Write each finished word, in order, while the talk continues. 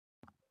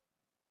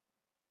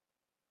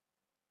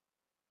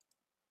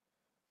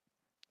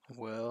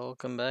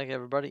Welcome back,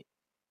 everybody.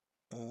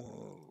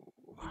 All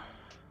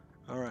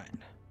right,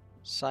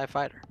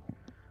 Sci-Fighter.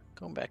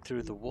 Going back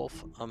through The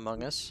Wolf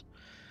Among Us.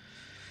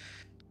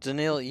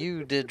 Daniil,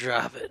 you did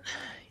drop it.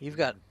 You've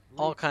got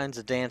all kinds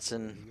of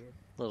dancing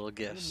little You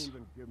didn't gifts.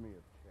 even give me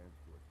a chance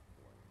to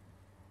explain.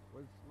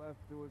 What's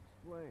left to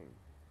explain?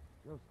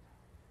 Just,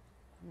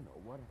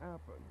 what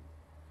happened.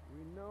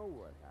 We know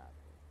what happened.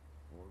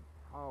 Or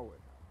how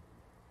it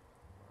happened.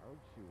 Why would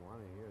she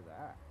want to hear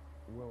that?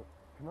 Well,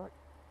 can I...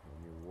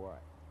 Can you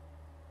what?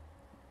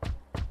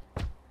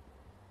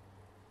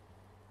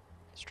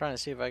 Just trying to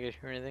see if I could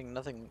hear anything.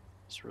 Nothing's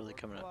really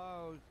coming up.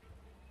 Closed.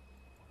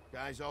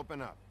 Guys,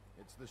 open up.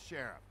 It's the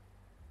sheriff.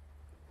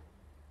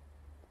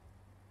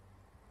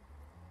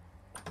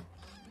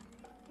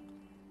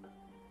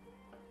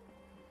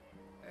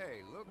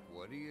 Hey, look,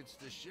 Woody, it's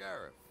the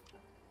sheriff.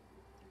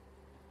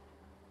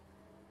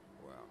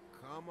 Well,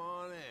 come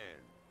on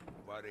in,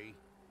 buddy.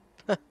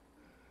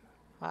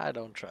 I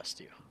don't trust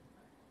you.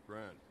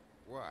 Brent.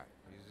 What?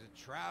 He's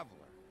a traveler.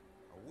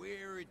 A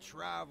weary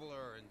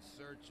traveler in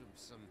search of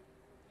some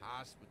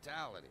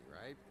hospitality,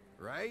 right?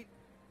 Right?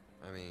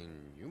 I mean,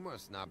 you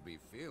must not be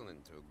feeling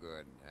too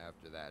good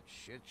after that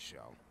shit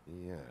show.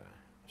 Yeah,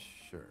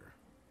 sure.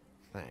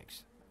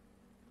 Thanks.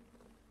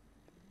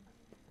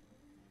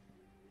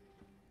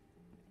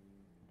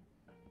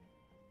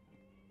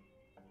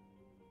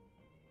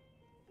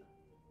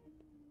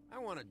 I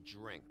want a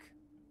drink.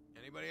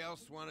 Anybody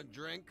else want a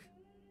drink?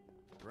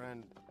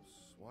 Brent,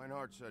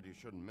 Swinehart said you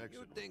shouldn't mix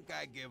You it. think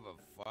I give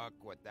a fuck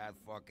what that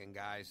fucking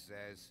guy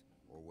says?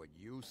 Or what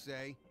you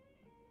say?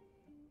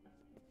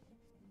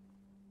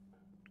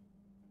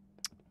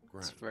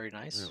 It's Brent, very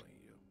nice. really,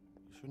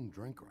 you shouldn't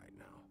drink right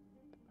now.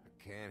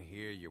 I can't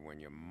hear you when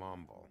you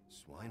mumble.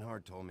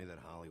 Swinehart told me that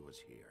Holly was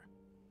here.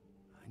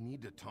 I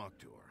need to talk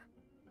to her.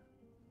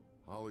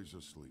 Holly's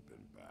asleep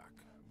in back,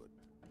 but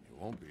you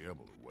won't be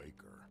able to wake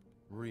her.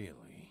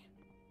 Really?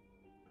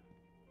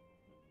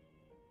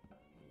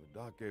 The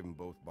doc gave them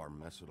both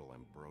barmecidal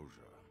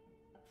ambrosia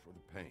for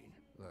the pain.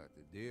 Look,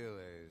 the deal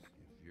is,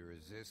 if you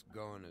resist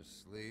going to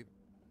sleep,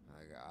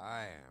 like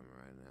I am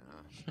right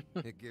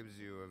now, it gives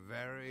you a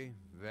very,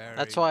 very,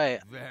 That's why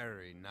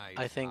very nice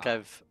I think high.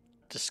 I've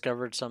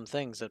discovered some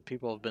things that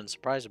people have been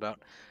surprised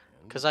about.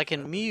 And 'Cause I it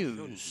can said that you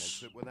shouldn't muse.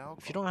 mix it with alcohol.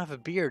 If you don't have a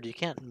beard, you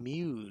can't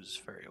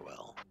muse very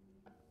well.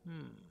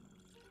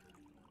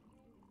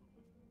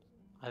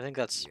 I think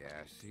that's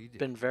Yes, he did.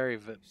 been very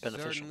beneficial.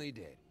 Certainly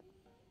did.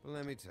 But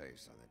let me tell you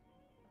something.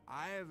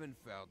 I haven't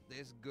felt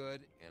this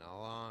good in a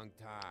long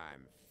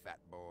time, fat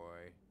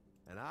boy.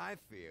 And I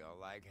feel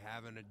like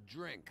having a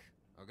drink,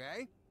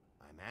 okay?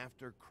 I'm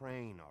after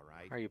Crane, all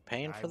right? Are you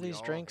paying Guy for we these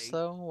all drinks, hate.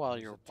 though, while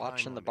There's you're a time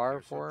watching the limit bar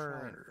here, so for try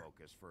her? and or-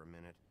 focus for a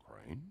minute.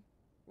 Crane?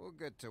 We'll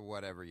get to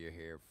whatever you're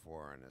here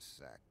for in a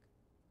sec.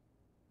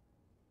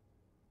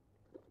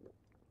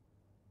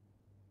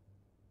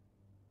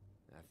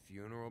 That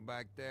funeral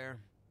back there,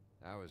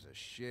 that was a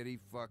shitty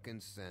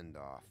fucking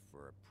send-off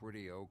for a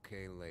pretty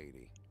okay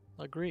lady.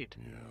 Agreed.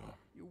 Yeah.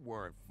 You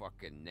weren't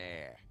fucking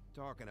there.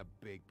 Talking to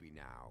Bigby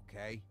now,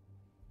 okay?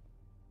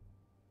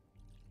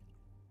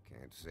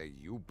 Can't say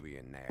you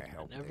being there I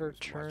helped never things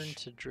turned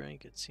much. to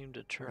drink. It seemed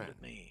to turn Brent,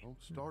 to me.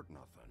 don't start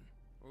nothing.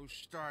 Who's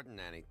starting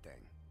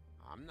anything?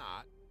 I'm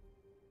not.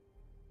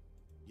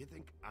 You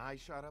think I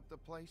shot up the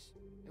place?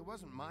 It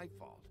wasn't my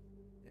fault.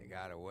 They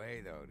got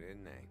away though,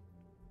 didn't they?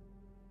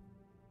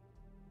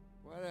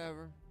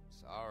 Whatever.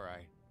 It's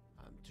alright.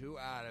 I'm too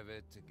out of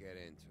it to get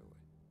into it.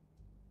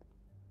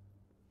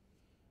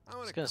 I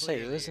was gonna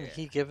say, wasn't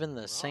he given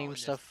the same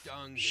stuff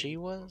she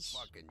was?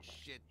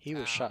 He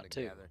was shot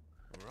too.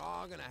 We're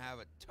all gonna have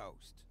a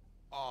toast.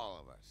 All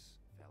of us.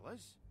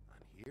 Fellas,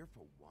 I'm here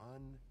for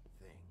one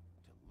thing.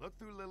 To look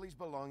through Lily's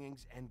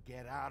belongings and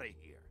get out of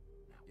here.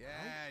 Now, Yeah,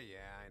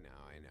 I know.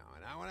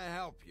 And I want to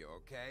help you,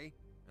 okay?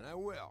 And I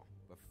will.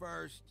 But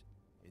first,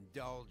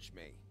 indulge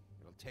me.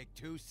 It'll take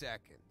 2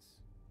 seconds.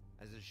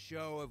 As a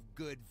show of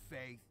good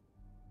faith.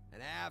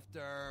 And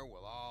after,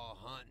 we'll all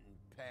hunt and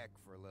peck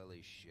for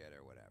Lily's shit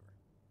or whatever.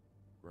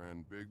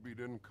 Grand Bigby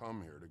didn't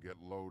come here to get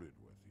loaded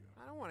with you.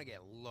 I don't want to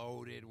get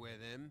loaded with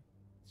him.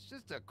 It's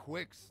just a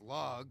quick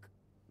slug.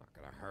 Not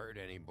gonna hurt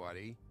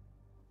anybody.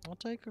 I'll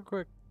take a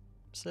quick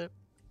sip.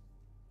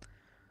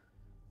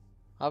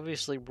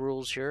 Obviously,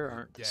 rules here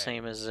aren't the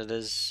same as it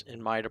is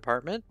in my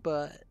department,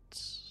 but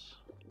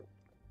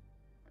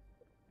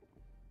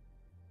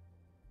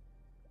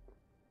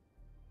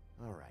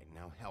all right,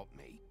 now help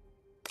me.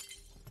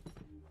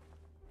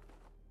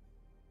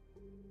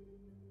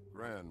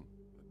 Gran,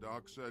 the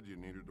doc said you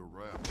needed a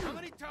rest. How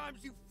many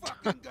times you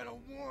fucking gonna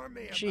warn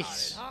me about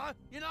Jeez. it, huh?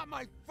 You're not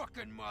my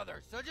fucking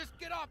mother, so just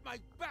get off my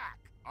back!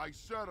 I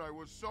said I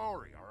was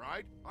sorry, all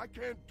right? I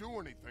can't do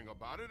anything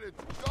about it.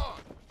 It's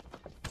done.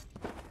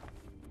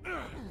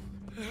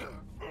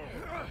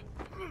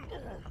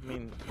 I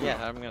mean,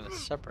 yeah, I'm gonna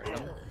separate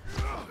them.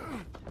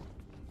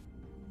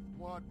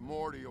 What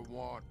more do you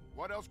want?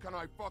 What else can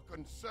I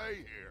fucking say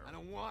here? I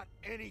don't want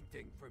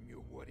anything from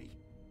you, Woody.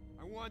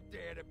 I want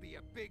there to be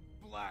a big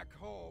black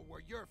hole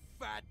where your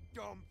fat,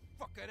 dumb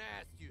fucking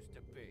ass used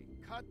to be.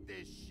 Cut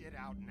this shit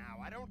out now.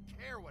 I don't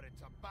care what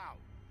it's about.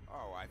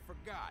 Oh, I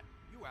forgot.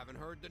 You haven't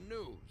heard the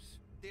news.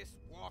 This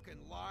walking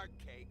lard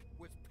cake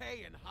was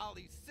paying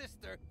Holly's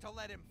sister to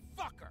let him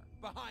fuck her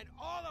behind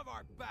all of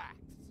our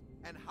backs.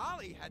 And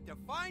Holly had to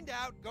find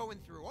out going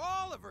through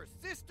all of her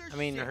sister's I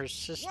mean, shit. her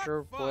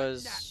sister What fun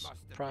was that must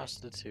have been.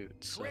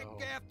 prostitute, so... Trick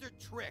after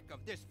trick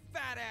of this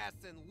fat ass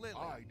and Lily.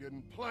 I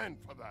didn't plan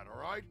for that, all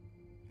right?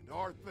 And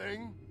our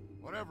thing,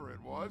 whatever it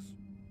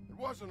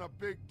wasn't a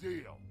big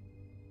deal.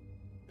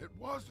 It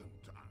wasn't.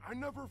 I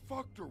never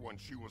fucked her when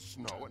she was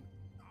snowing.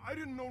 I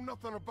didn't know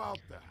nothing about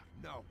that.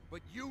 No, but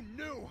you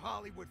knew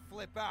Holly would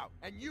flip out.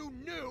 And you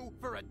knew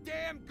for a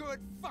damn good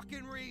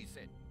fucking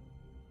reason.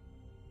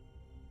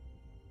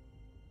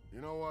 You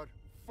know what?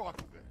 Fuck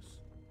this.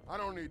 I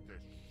don't need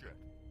this shit.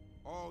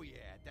 Oh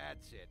yeah,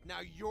 that's it. Now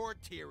you're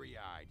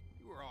teary-eyed.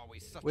 You were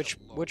always such Which a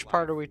which low-life.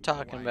 part are we Oh,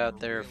 talking I about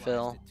never there, realized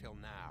Phil? it till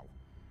now.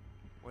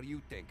 What do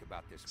you think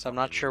about this? 'Cause I'm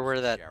not fucking sure where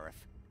loser, that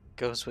Sheriff?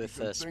 goes with He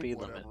can think speed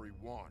limit. whatever he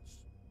wants.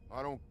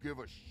 I don't give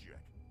a shit.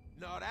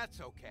 No, that's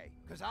okay,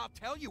 because I'll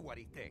tell you what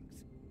he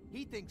thinks.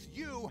 He thinks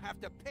you have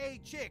to pay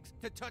chicks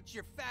to touch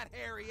your fat,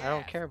 hairy ass. I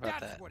don't care about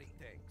That's that. what he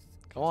thinks.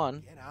 Go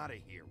on. Get out of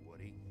here,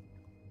 Woody.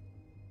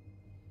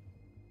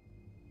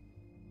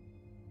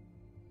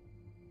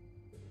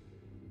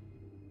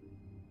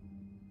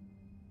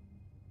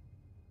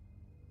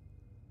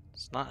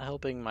 It's not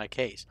helping my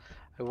case.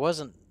 I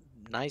wasn't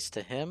nice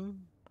to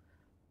him,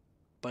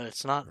 but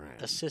it's not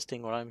Right.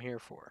 assisting what I'm here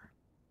for.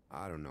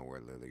 I don't know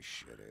where Lily's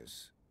shit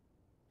is.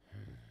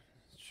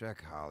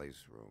 Check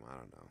Holly's room, I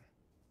don't know.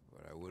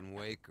 But I wouldn't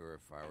wake her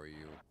if I were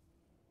you.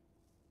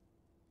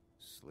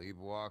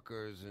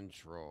 Sleepwalkers and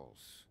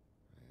trolls.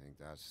 I think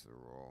that's the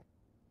rule.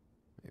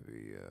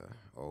 Maybe,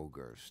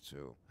 ogres,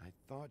 too. I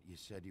thought you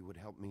said you would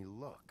help me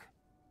look.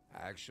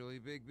 Actually,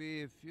 Big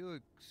B, if you'll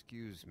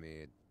excuse me,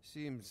 it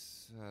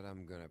seems that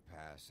I'm gonna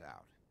pass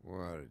out.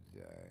 What a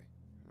day.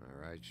 Am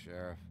I right,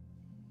 Sheriff?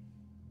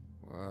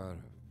 What a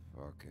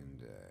fucking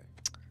day.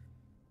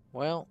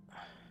 Well,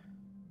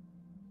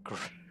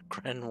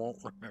 Gren won't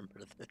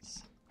remember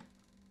this.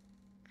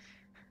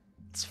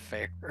 It's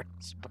fair, I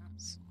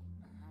suppose.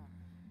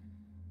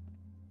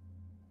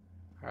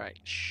 Alright,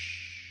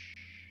 shh.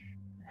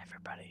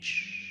 Everybody,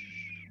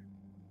 shh.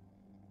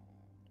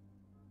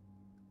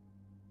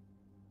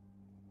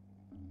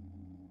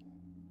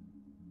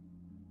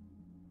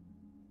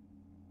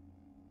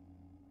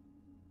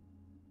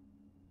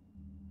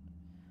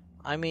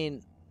 I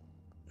mean,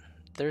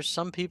 there's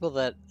some people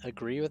that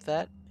agree with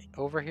that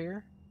over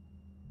here.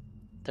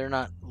 They're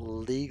not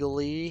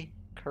legally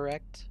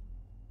correct,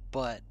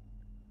 but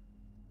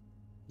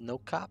no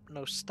cop,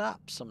 no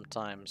stop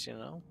sometimes, you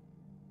know?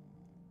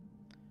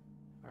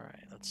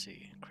 Alright, let's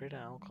see. Create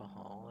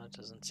alcohol. That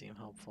doesn't seem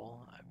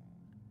helpful.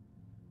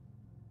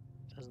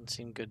 Doesn't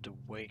seem good to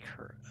wake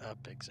her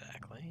up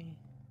exactly.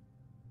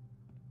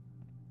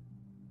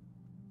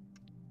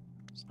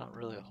 There's not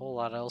really a whole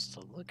lot else to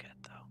look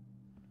at, though.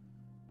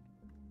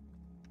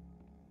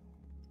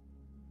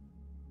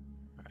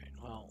 Alright,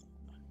 well.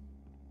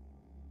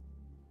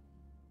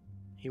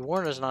 He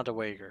warned us not to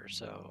wake her,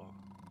 so...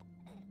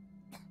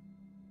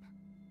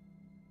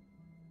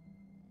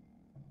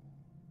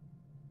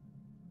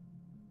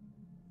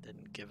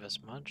 Didn't give us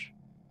much.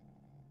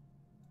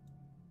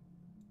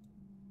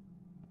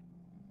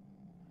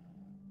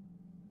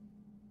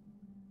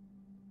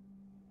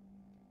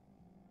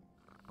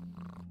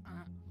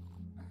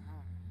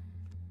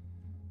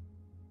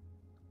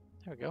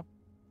 There we go.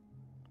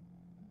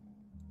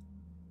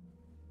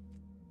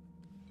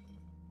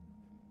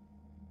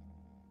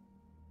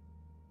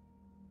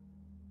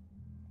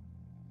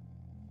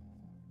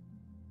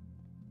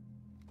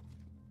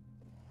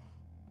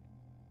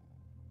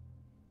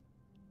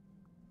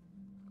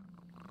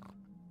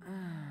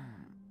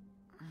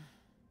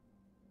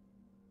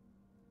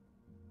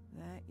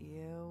 That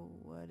you,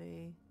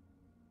 Woody?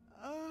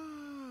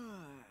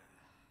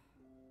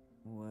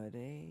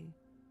 Woody,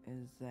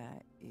 is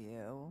that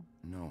you?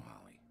 No,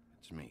 Holly.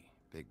 It's me,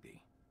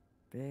 Bigby.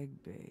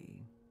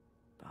 Bigby.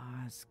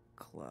 Bar's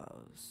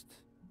closed.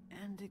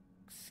 And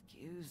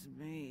excuse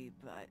me,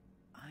 but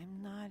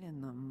I'm not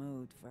in the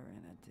mood for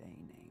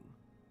entertaining.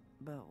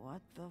 But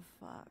what the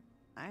fuck?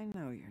 I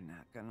know you're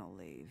not gonna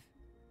leave.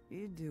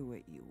 You do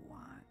what you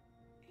want.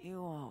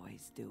 You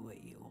always do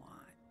what you want.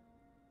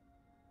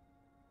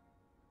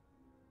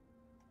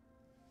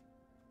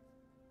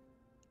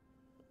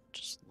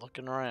 Just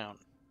looking around.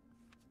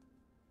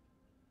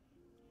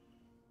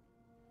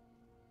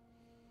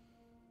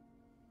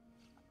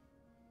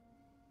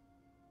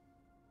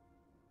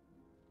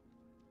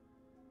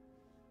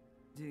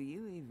 Do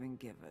you even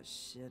give a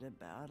shit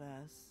about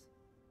us?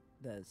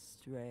 The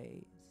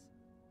strays?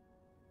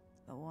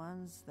 The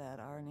ones that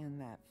aren't in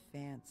that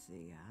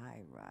fancy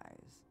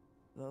high-rise.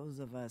 Those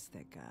of us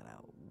that gotta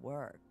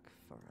work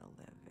for a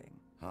living.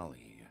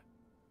 Holly,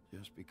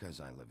 just because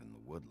I live in the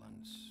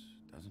woodlands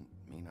doesn't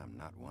mean I'm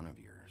not one of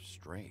your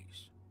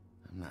strays.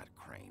 I'm not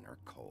Crane or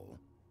Cole.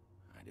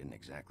 I I didn't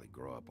exactly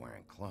grow up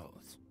wearing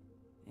clothes.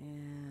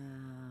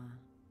 Yeah,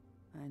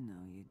 I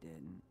know you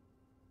didn't.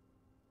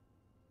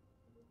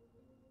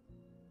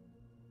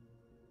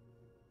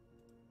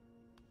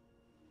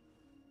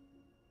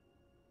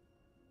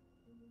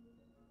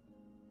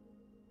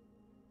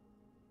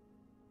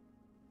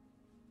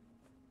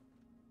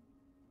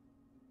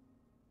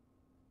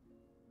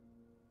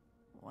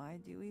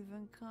 Why'd you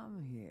even come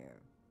here?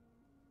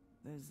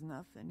 There's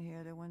nothing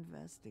here to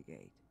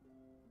investigate.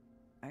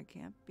 I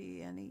can't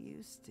be any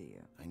use to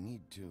you. I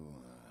need to,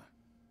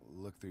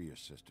 look through your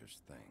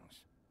sister's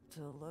things.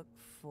 To look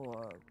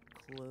for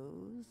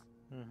clues?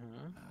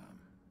 Mm-hmm.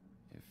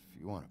 If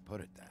you want to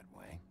put it that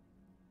way.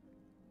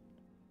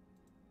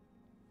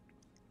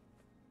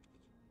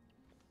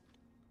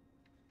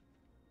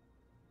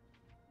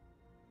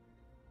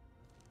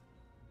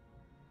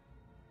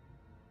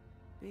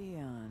 Be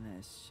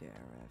honest,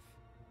 Sheriff.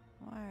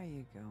 Why are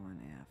you going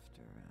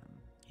after him?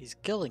 He's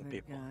killing The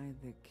people. guy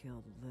that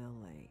killed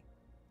Lily.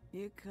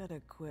 You could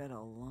have quit a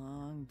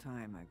long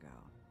time ago,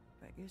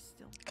 but you're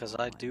still Because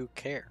I going. do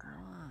care.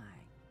 Why?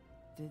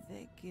 Did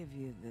they give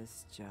you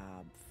this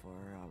job for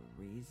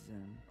a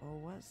reason? Or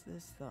was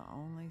this the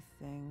only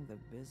thing the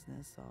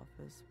business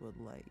office would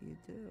let you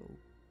do?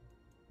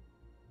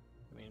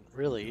 I mean,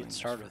 really, Doing it this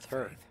started for with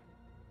her. Faith.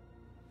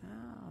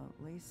 Oh,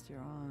 at least you're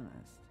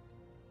honest.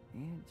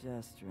 You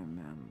just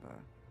remember,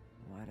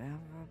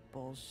 whatever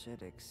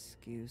bullshit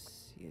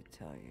excuse you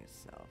tell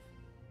yourself,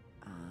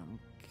 I'm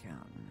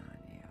counting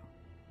on you.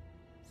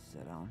 So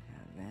don't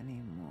have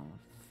any more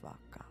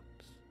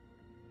fuck-ups.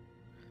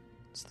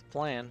 It's the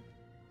plan.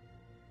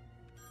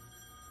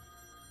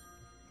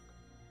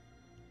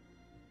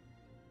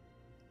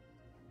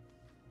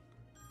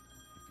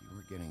 If you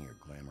were getting your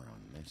glamour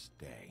on this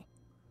day,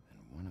 then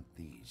one of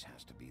these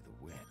has to be the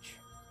witch.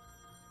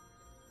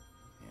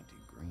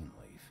 Auntie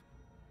Greenleaf.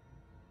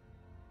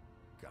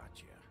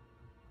 Gotcha.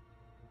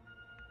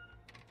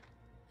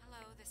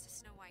 Hello, this is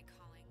Snow White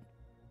calling.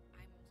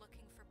 I'm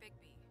looking for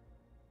Bigby.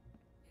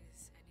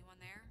 Is anyone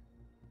there?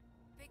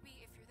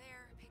 Bigby, if you're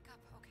there, pick up,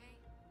 okay?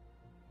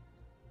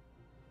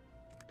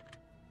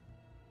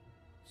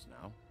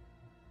 Snow?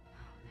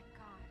 Oh, thank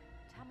God.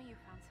 Tell me you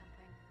found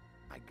something.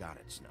 I got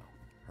it, Snow.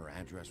 Her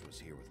address was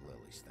here with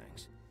Lily's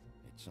things.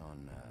 It's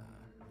on,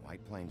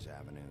 White Plains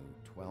Avenue,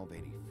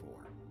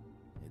 1284.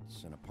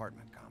 It's an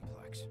apartment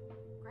complex.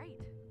 Great.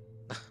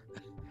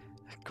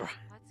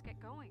 Let's get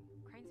going.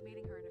 Crane's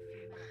meeting her in a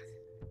few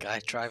minutes. Guy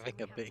driving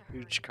So a we have big, to hurry.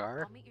 huge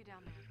car. I'll meet you down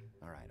there.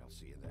 All right, I'll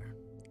see you there.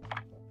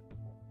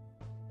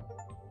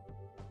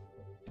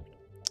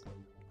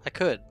 I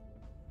could.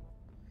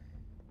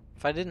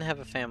 If I didn't have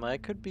a family, I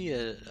could be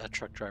a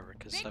truck driver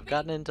because I've Bigby!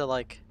 gotten into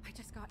like I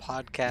just got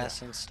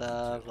podcasts and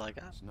stuff. Like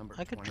It's number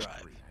I could 23.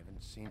 drive. I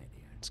haven't seen it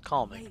yet. It's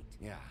calming. Wait.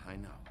 Yeah, I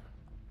know.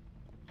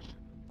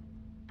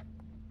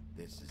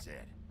 This is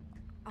it.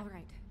 All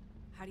right.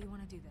 How do you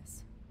want to do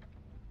this?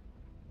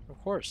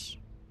 Of course.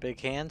 Big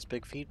hands,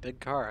 big feet, big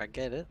car. I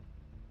get it.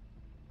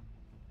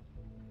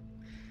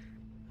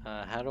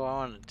 How do I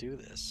want to do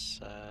this?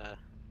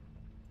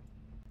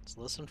 Let's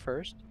listen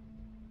first.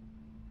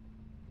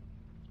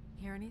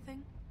 Hear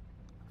anything?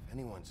 If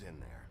anyone's in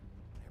there,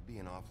 they're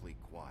being awfully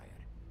quiet.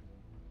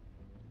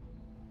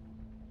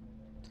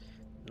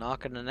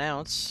 Knock and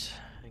announce,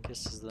 I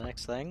guess, is the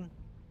next thing.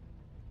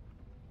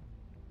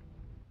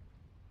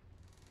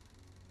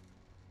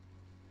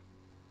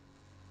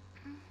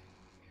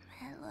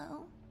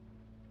 Hello?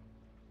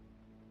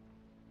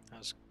 That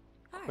was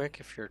Hi. quick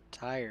if you're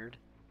tired.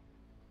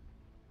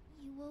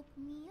 You woke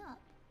me up.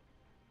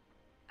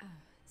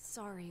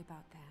 Sorry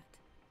about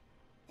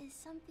that. Is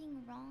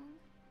something wrong?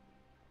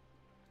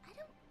 I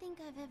don't think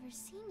I've ever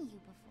seen you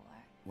before.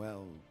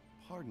 Well,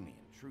 pardon the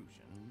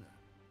intrusion.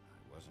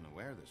 I wasn't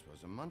aware this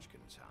was a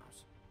Munchkin's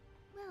house.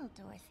 Well,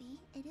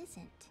 Dorothy, it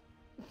isn't.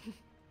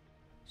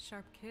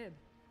 Sharp kid.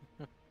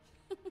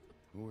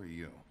 Who are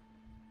you?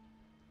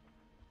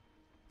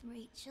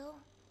 Rachel,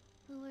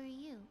 who are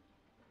you?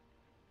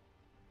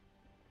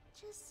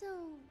 Just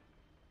so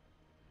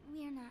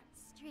we're not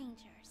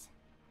strangers.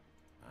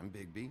 I'm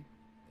Bigby.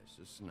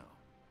 This is Snow.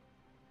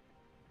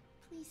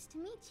 Pleased to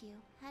meet you.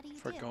 How do you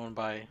If we're do? going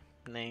by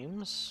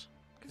names,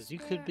 because Is you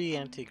could there be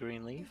any- Auntie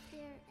Greenleaf. Is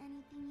there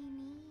anything you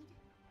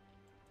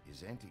need?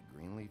 Is Auntie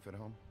Greenleaf at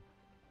home?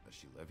 Does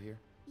she live here?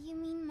 You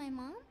mean my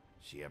mom?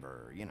 She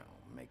ever,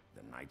 make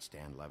the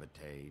nightstand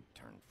levitate,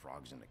 turn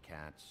frogs into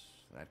cats,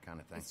 that kind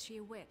of thing? Is she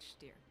a witch,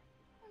 dear?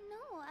 Oh,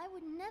 no, I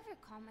would never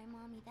call my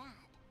mommy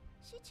that.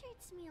 She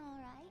treats me all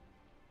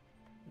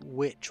right.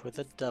 Witch with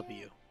a Is there,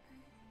 W.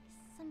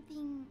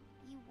 something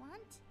you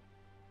want?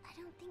 I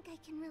don't think I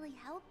can really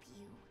help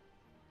you.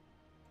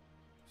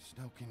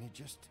 Snow, can you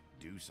just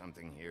do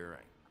something here?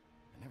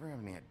 I never have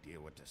any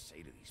idea what to say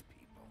to these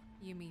people.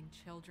 You mean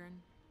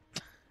children?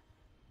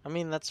 I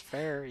mean, that's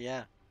fair,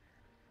 yeah.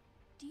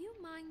 Do you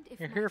mind if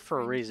You're my here for a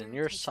friend reason.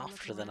 here You're takes a look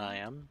softer than I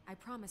around? am. I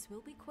promise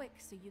we'll be quick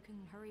so you can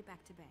hurry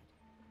back to bed.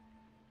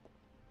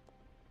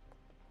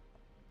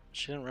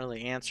 She didn't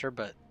really answer,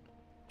 but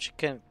she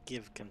couldn't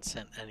give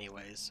consent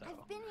anyway, so.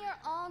 I've been here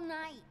all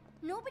night.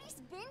 Nobody's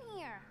been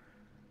here.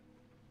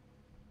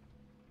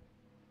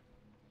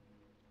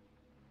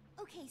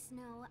 Okay,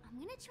 Snow, I'm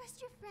gonna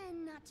trust your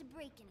friend not to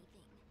break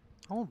anything.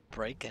 I won't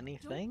break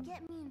anything. Don't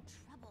get me in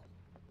trouble.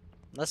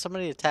 Unless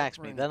somebody attacks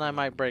me, then I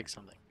might break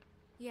something.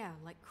 Yeah,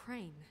 like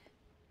Crane.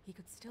 He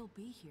could still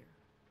be here.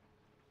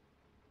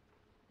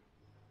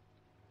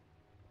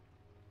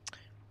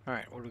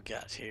 Alright, what do we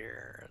got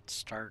here? Let's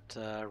start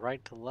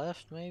right to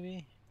left,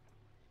 maybe?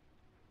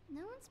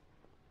 No one's...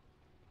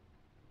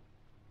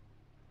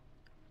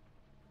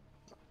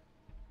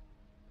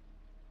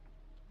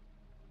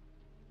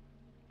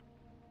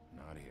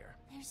 Not here.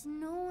 There's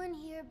no one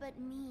here but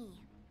me.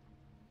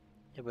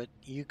 Yeah, but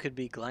you could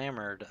be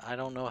glamored. I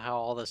don't know how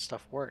all this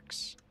stuff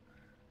works.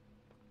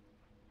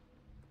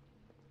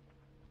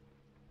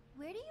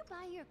 Where do you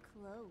buy your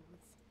clothes?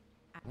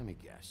 Let me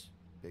guess.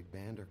 Big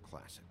band or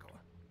classical?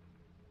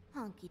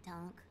 Honky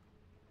tonk.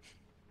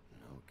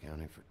 No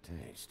accounting for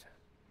taste.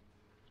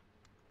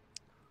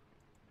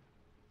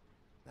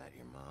 That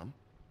your mom?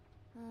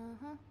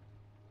 Uh-huh.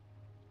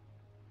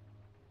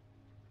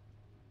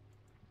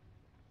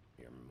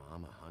 Your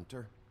mom a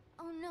hunter?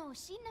 Oh no,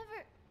 she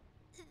never...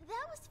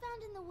 That was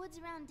found in the woods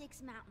around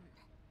Dick's Mountain,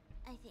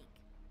 I think.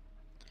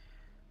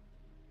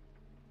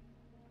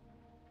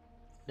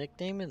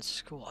 Nickname in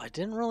school. I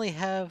didn't really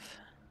have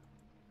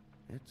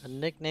It's a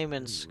nickname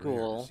in pretty rare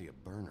school. to see a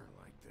burner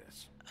like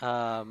this.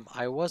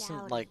 I wasn't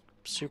Dowdy. like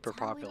super That's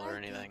how we popular or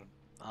like it. anything,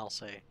 I'll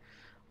say.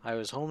 I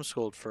was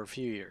homeschooled for a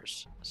few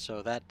years,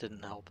 so that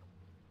didn't help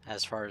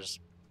as far as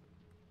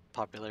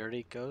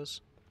popularity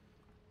goes.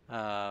 And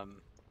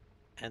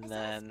I saw a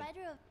then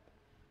spider of...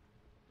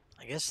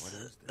 I guess What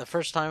is the this?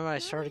 first time I Mommy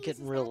started uses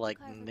getting real that to like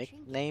carve her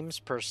nicknames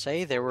per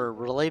se, they were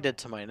related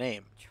to my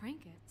name,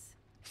 Trinkets.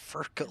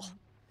 Ferkel.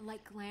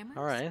 Like glamours?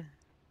 All right.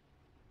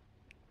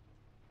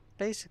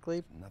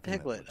 Basically, Nothing that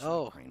Piglet. looks like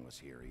Oh, Crane was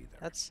here either.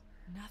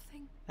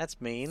 Nothing? that's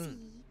mean.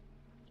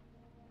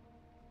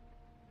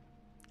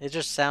 See? It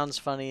just sounds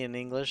funny in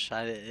English.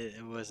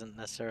 It wasn't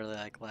necessarily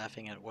like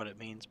laughing at what it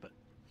means, but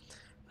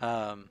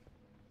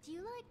Do you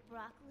like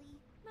broccoli?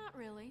 Not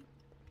really.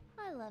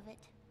 I love it.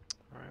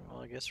 all right.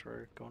 Well, I guess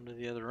we're going to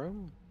the other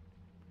room.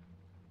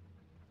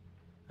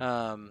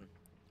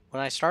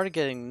 When I started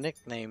getting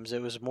nicknames,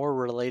 it was more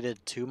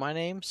related to my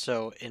name.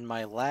 So in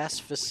my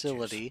last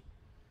facility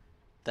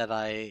that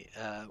I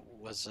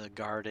was a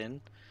guard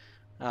in,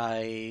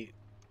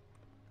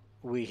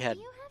 we had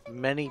Do you have any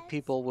many pets?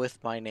 people with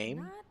my name.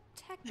 Not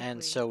technically.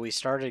 And so we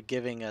started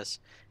giving us,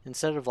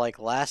 instead of like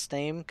last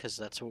name, because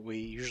that's what we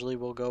usually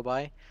will go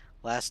by,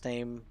 last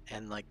name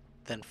and like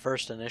then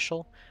first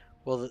initial.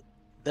 Well,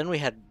 then we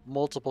had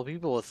multiple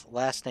people with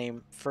last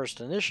name, first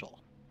initial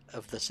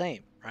of the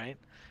same, right?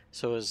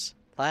 So it was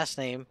last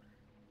name,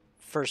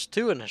 first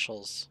two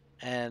initials.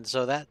 And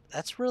so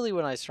that's really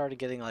when I started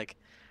getting like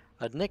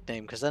a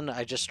nickname, because then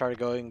I just started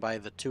going by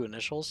the two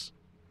initials,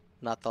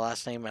 not the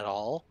last name at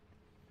all.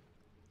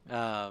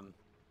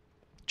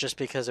 Just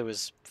because it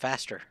was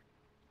faster.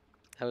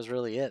 That was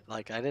really it.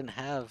 Like, I didn't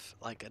have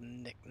like a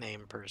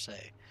nickname per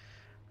se.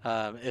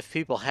 If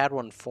people had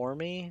one for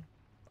me,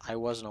 I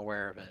wasn't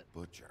aware of it.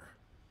 Butcher.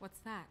 What's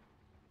that?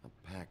 A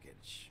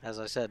package. As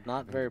I said, not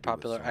Having very to do with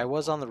popular. I someone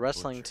was on called the the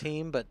wrestling Butcher.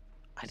 team, but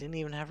I didn't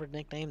even have a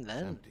nickname It's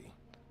then, empty.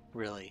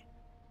 really.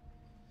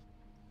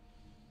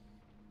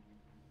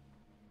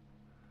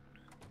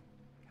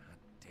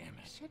 God damn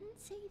I it. shouldn't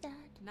say that.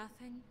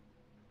 Nothing?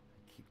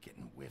 Keep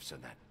getting whiffs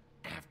of that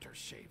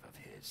aftershave of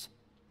his.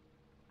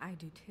 I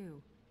do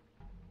too.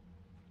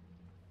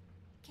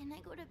 Can I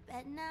go to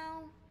bed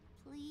now?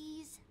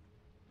 Please?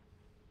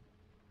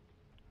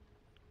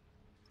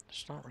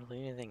 There's not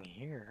really anything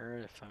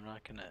here if I'm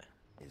not gonna...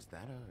 Is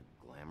that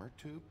a glamour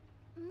tube?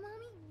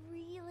 Mommy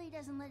really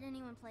doesn't let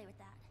anyone play with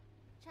that.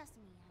 Trust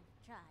me,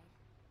 I've tried.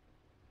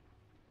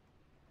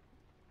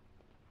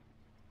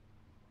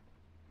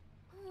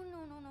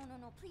 Oh,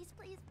 no.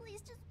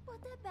 Please, just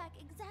put that back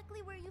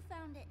exactly where you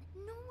found it.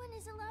 No one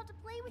is allowed to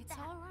play with It's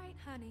that. all right,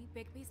 honey.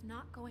 Bigby's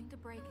not going to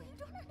break No, it. you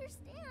don't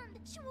understand.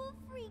 She will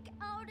freak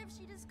out if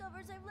she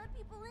discovers I've let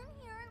people in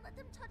here and let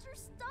them touch her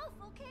stuff,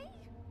 okay?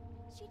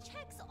 She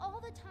checks all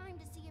the time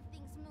to see if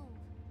things move.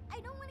 I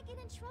don't want to get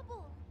in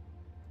trouble.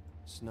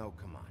 Snow,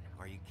 come on.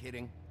 Are you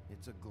kidding?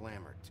 It's a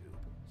glamour tube.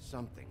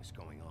 Something's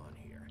going on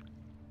here.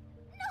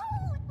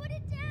 No! Put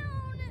it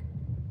down!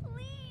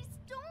 Please,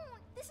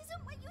 don't! This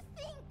isn't what you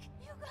think!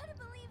 You gotta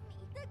believe me.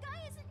 The guy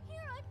isn't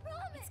here, I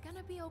promise! It's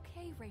gonna be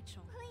okay,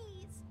 Rachel.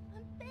 Please,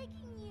 I'm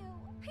begging you.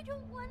 I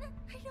don't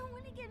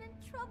wanna get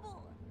in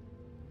trouble.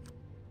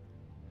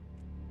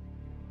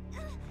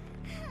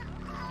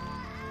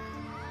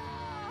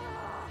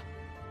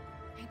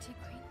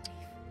 Anti-Green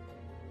Leaf.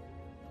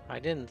 I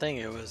didn't think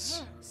it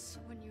was... Hurts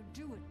when you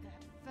do it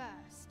that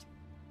fast.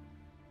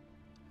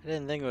 I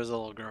didn't think it was a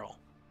little girl.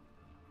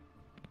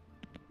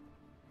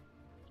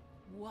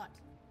 What?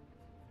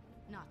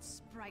 Not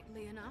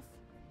sprightly enough?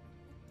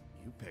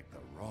 You picked the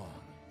wrong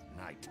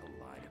night to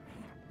lie to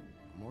me.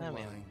 No more I lying,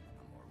 mean-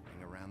 no more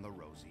ring around the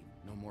rosy,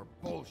 no more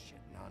bullshit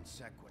non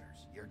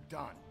sequiturs. You're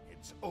done.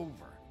 It's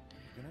over.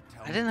 You gonna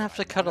tell I me didn't what have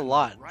to I cut a wanna know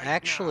lot. right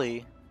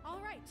Actually, All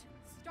right,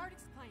 start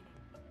explaining.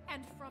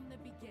 And from the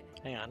beginning.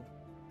 hang on.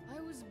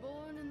 I was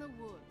born in the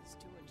woods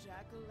to a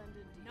jackal and a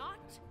deer. Not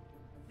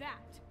that.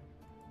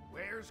 now?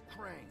 Where's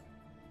Crane?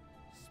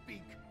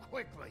 Speak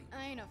quickly.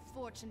 I ain't a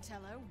fortune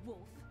teller, wolf.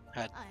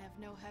 Had I have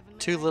no heavenly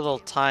too idea little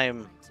what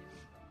time I do.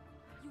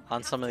 You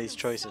on have some of to these know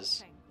choices.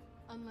 something.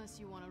 Unless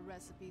you want a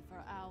recipe for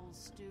owl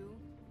stew,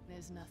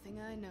 there's nothing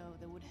I know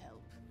that would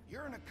help.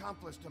 You're an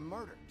accomplice to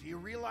murder. Do you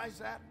realize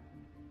that?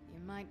 You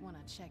might want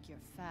to check your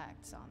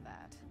facts on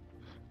that.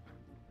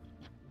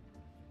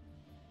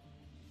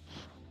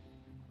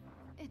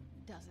 It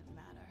doesn't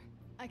matter.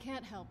 I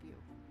can't help you.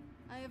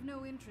 I have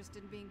no interest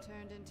in being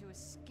turned into a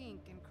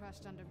skink and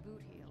crushed under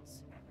boot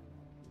heels.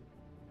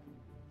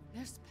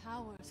 There's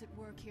powers at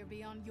work here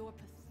beyond your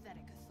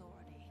pathetic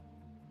authority.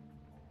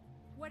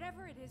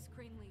 Whatever it is,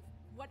 Greenleaf,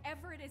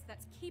 whatever it is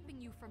that's keeping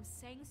you from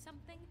saying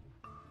something,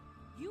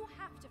 you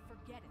have to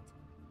forget it.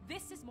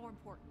 This is more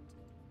important.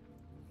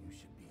 You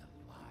should be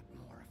a lot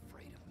more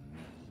afraid of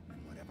me.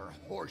 Whatever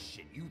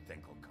horseshit you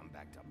think will come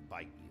back to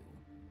bite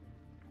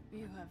you.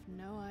 You have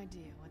no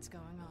idea what's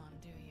going on,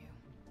 do you?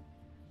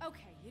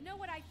 Okay, you know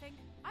what I think?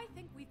 I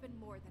think we've been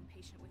more than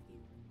patient with you.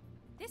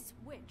 This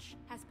witch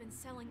has been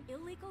selling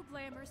illegal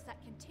glamours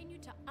that continue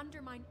to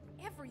undermine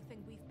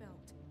everything we've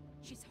built.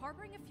 She's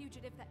harboring a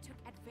fugitive that took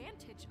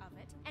advantage of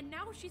it, and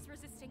now she's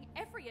resisting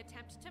every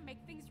attempt to make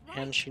things right.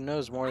 And she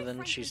knows more I than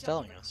frankly she's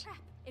don't telling give a us. crap.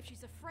 If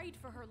she's afraid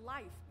for her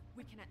life,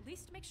 we can at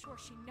least make sure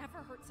she never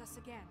hurts us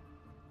again.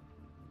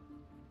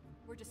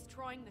 We're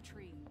destroying the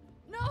tree.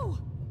 No!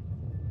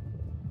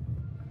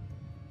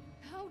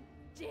 How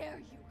dare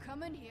you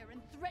come in here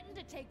and threaten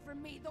to take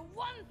from me the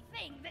one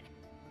thing that...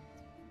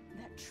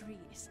 That tree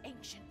is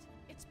ancient.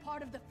 It's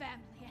part of the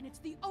family, and it's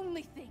the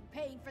only thing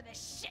paying for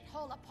this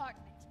shithole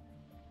apartment.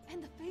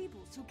 And the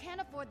Fables, who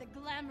can't afford the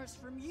glamours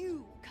from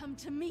you, come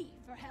to me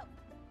for help.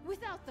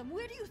 Without them,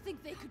 where do you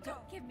think they could go?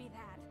 Don't give me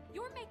that.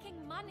 You're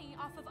making money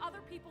off of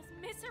other people's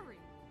misery.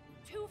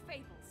 2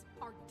 Fables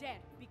are dead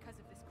because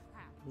of this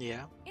crap.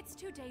 Yeah. It's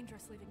too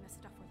dangerous leaving this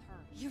stuff with her.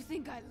 You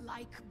think I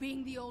like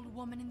being the old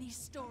woman in these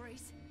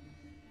stories?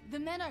 The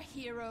men are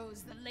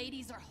heroes, the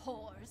ladies are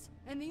whores,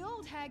 and the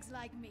old hags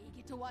like me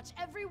get to watch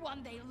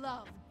everyone they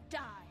love die.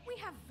 We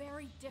have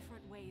very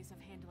different ways of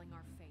handling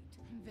our fate.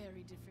 And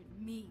very different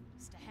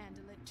means to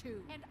handle it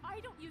too. And I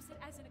don't use it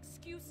as an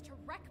excuse to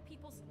wreck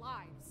people's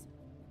lives.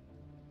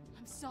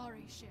 I'm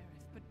sorry, Sheriff,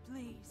 but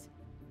please,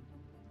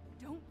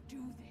 don't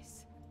do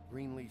this.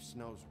 Greenleaf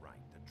Snow's right.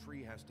 The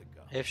tree has to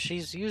go. If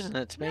she's using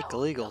it to make No,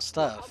 illegal no,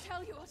 stuff, I'll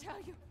tell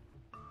you.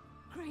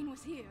 Crane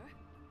was here.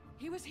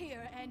 He was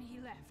here and he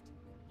left.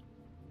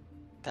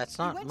 that's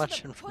He not went much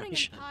to the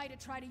information. pudding and pie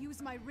to try to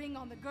use my ring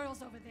on the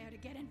girls over there to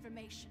get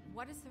information.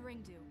 What does the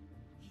ring do?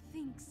 He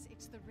thinks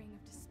it's the Ring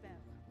of Dispel.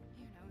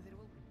 You know, that it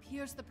will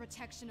pierce the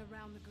protection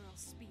around the girl's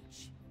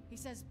speech. He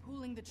says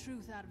pulling the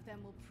truth out of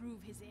them will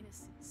prove his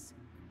innocence.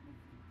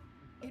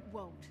 It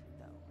won't,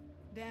 though.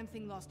 Damn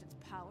thing lost its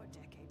power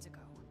decades ago.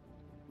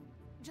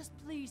 Just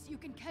please, you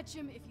can catch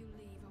him if you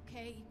leave,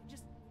 okay?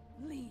 Just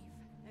leave.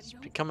 And It's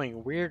don't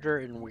becoming weirder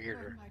and burn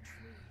weirder. my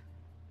tree.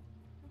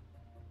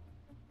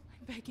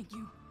 I'm begging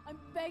you. I'm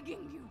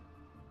begging you.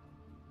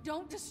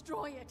 Don't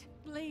destroy it,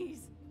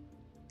 please.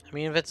 I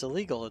mean, if it's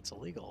illegal, it's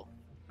illegal.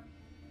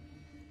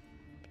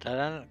 Did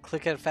I not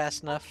click it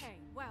fast enough? Okay,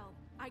 well,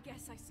 I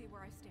guess I see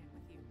where I stand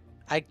with you.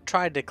 I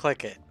tried to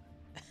click it.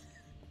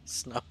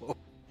 Snow,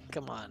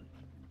 come on.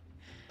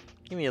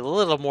 Give me a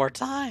little more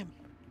time.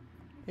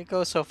 It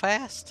goes so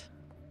fast.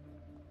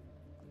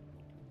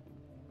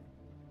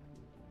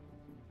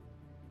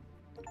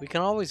 We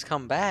can always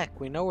come back.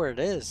 We know where it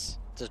is.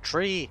 It's a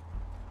tree.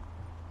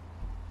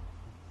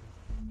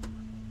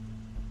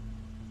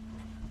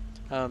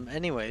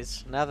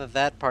 Anyways, now that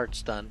that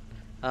part's done,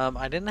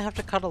 I didn't have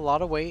to cut a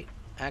lot of weight.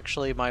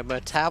 Actually, my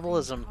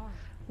metabolism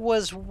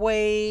was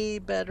way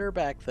better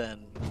back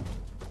then.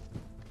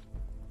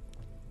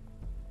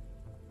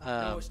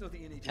 No, it's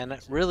nothing you need to And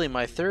concern really,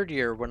 my yourself with. third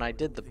year when I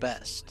did the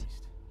best,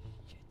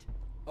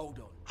 Hold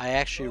on. I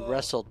actually Oh,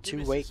 wrestled you 2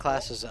 missed weight a spot.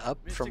 classes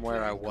up Mr. from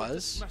where I Crane, got to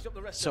was. smash up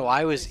the rest So of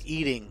I the was place.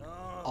 eating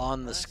Ah,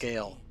 on the I see.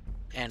 scale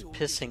and Told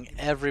you pissing something.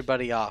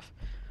 everybody off.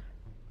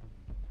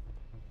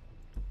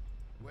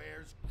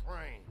 Where's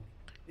Crane?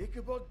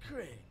 Ichabod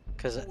Crane.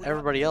 Because What would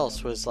everybody happen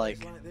else in a was place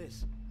like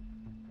this?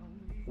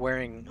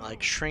 wearing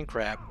like shrink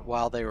wrap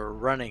while they were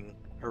running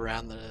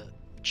around the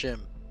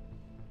gym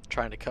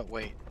trying to cut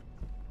weight.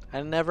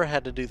 I never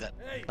had to do that.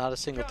 Hey, Not a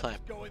single can't time.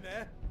 just go in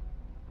there.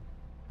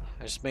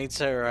 I just made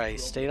sure I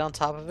stayed on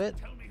top of it.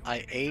 Tell me who I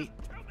it is. ate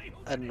Tell me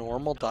who a it is.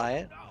 normal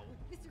diet. No.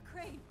 Mr.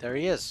 Crane. There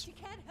he is. She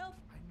can't help.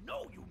 I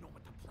know you know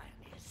what the plan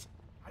is.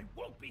 I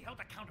won't be held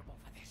accountable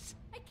for this.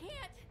 I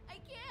can't.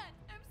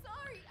 I'm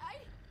sorry.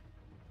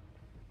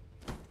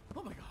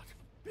 Oh my god.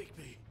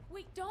 Bigby.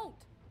 Wait, don't!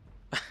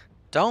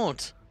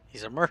 Don't!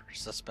 He's a murder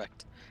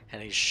suspect.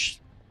 And he's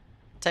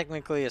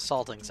technically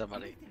assaulting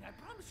somebody. Anything, I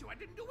promise you, I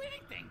didn't do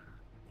anything.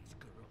 These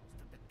girls,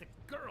 the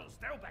girls,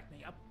 they'll back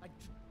me up. I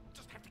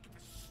just have to get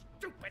the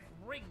stupid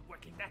ring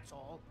working, that's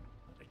all.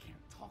 They can't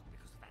talk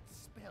because of that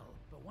spell,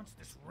 but once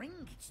this ring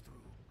gets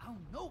through, I'll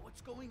know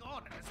what's going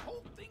on and this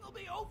whole thing will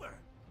be over.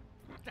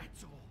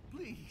 That's all,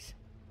 please.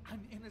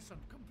 I'm innocent,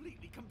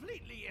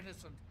 completely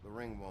innocent. The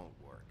ring won't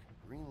work.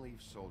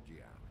 Greenleaf sold you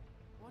out.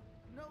 What?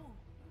 No,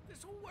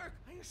 this will work.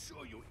 I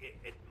assure you,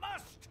 it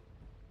must.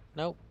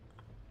 Nope.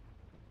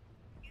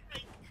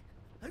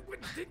 I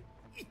wouldn't.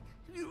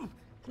 You.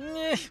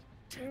 Eh.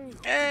 Please,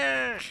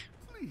 Eh.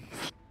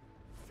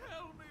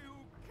 tell me who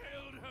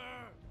killed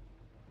her.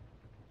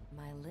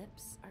 My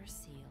lips are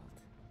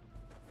sealed.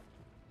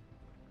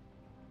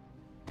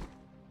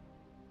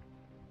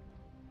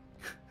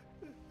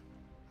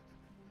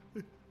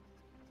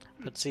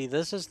 But see,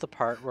 this is the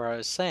part where I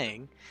was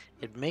saying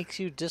it makes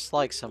you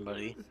dislike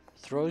somebody,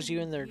 throws you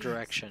in their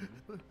direction.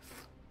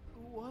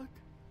 What?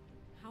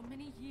 How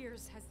many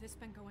years has this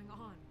been going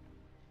on?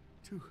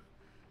 Too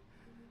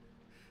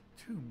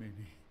many.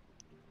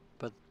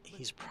 But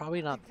he's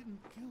probably not. I didn't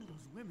kill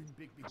those women,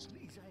 Bigby.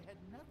 Please, I had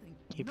nothing.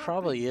 He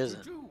probably nothing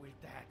isn't. to do with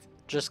that.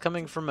 Just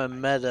coming from a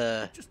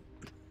meta Just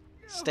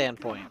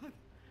standpoint. God.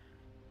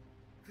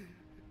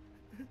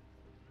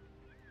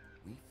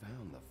 We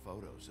found the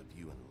photos of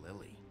you and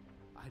Lily.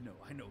 I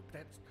know.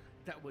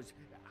 That was.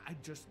 I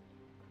just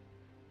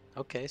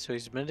Okay, so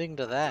he's admitting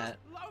to that.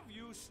 love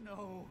you,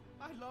 Snow.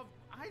 I love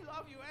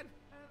you, and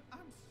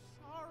I'm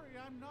sorry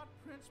I'm not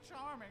Prince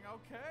Charming,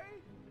 okay?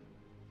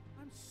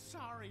 I'm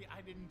sorry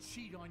I didn't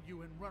cheat on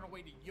you and run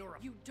away to Europe.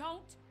 You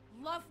don't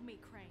love me,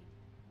 Crane.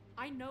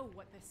 I know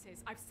what this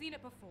is. I've seen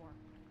it before.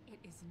 It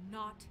is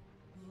not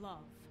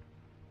love.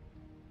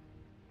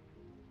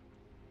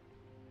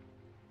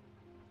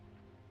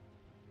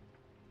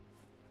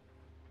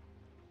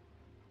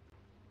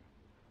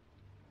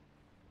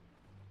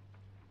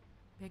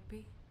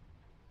 Bigby?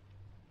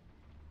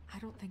 I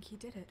don't think he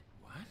did it.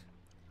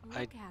 What?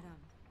 Look at him.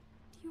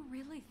 Do you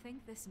really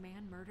think this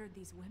man murdered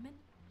these women?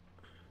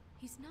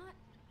 He's not.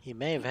 He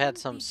may have He had wouldn't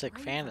some be sick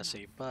brave fantasy,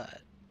 enough.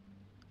 but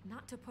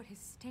Not to put his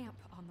stamp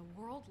on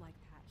the world like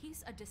that.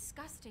 He's a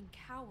disgusting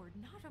coward,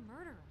 not a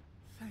murderer.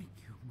 Thank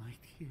you, my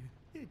dear.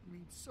 It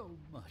means so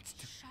much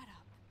to... Shut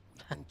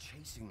up. I'm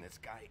chasing this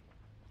guy.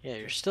 yeah,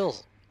 you're still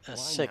a Why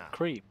sick not?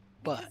 creep.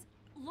 But Because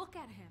look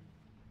at him.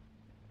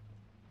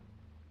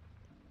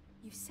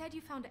 You said you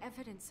found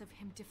evidence of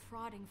him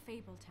defrauding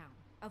Fabletown,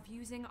 of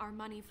using our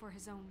money for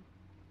his own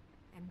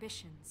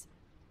ambitions.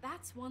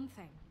 That's one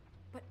thing.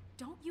 But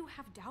don't you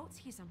have doubts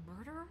he's a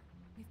murderer?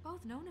 We've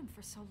both known him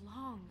for so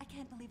long. I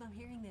can't believe I'm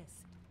hearing this.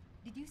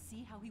 Did you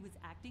see how he was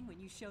acting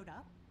when you showed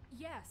up?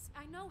 Yes,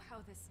 I know how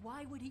this.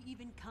 Why would he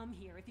even come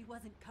here if he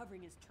wasn't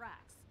covering his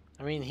tracks?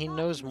 I mean, he thought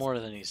knows he was more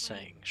being than he's framed.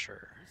 saying,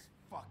 sure. This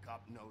fuck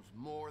up knows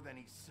more than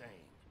he's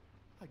saying.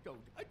 I don't.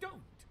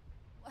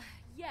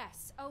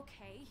 Yes,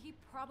 okay, he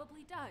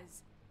probably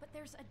does. But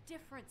there's a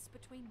difference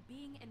between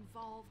being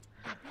involved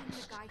and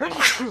being the guy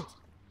who did it.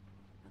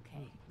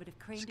 Okay, but if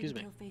Crane Excuse didn't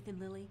me. kill Faith and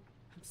Lily,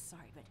 I'm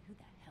sorry, but who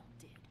the hell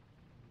did?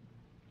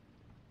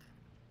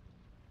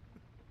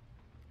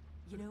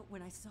 You know,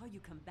 when I saw you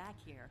come back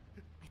here,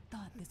 I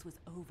thought this was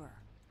over.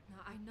 No,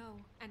 I know,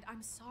 and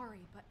I'm sorry,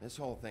 but This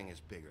whole thing is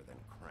bigger than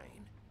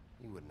Crane.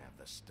 He wouldn't have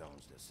the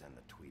stones to send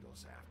the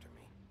Tweedles after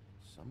me.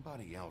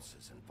 Somebody else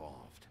is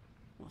involved.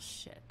 Well,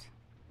 shit.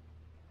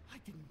 I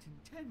didn't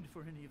intend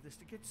for any of this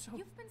to get so...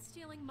 you've been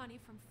stealing money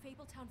from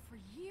Fabletown for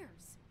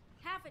years,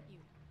 haven't you?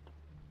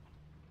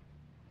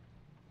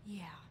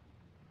 Yeah.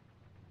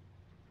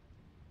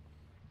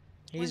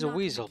 He's We're a not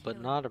weasel, gonna but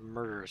kill not a So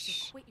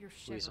murderous quit your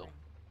weasel. shivering.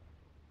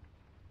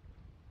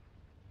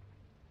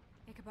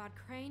 Ichabod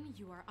Crane,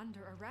 you are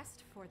under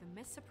arrest for the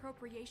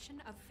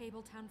misappropriation of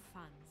Fabletown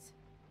funds.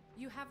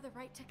 You have the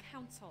right to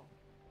counsel,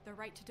 the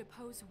right to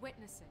depose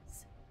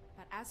witnesses.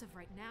 But as of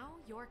right now,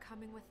 you're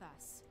coming with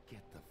us.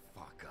 Get the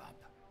fuck up.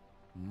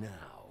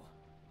 Now.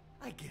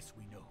 I guess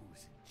we know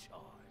who's in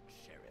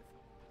charge, Sheriff.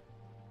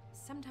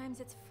 Sometimes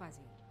it's fuzzy.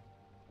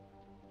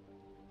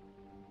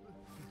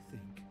 You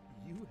think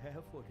you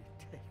have what it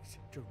takes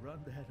to run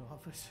that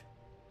office?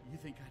 You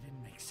think I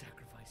didn't make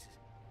sacrifices?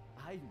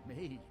 I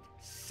made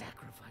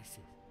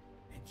sacrifices.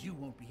 And you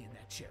won't be in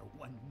that chair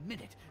 1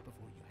 minute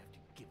before you have to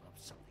give up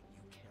something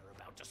you care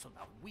about just so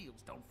the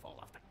wheels don't fall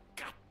off the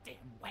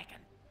goddamn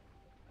wagon.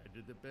 I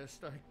did the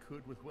best I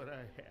could with what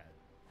I had.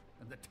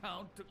 And the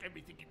town took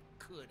everything it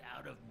could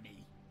out of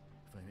me.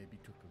 If I maybe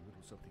took a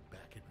little something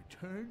back in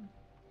return,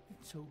 then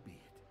so be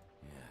it.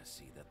 Yeah,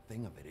 see, the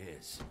thing of it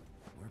is,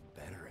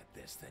 we're better at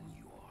this than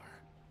you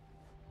are.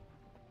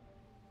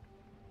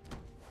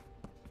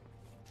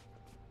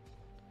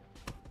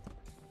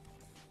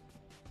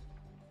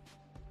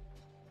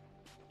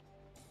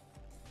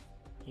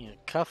 You gonna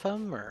cuff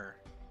him, or?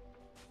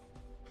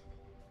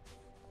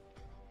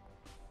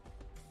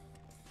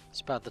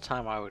 It's about the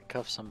time I would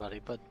cuff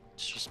somebody, but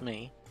it's just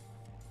me.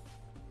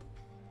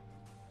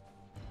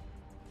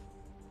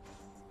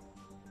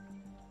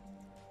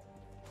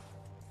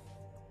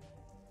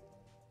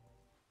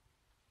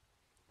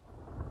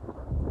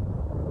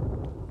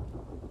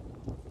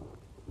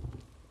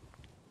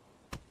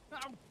 Oh,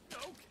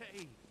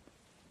 okay.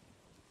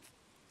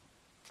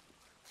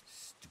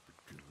 Stupid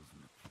girls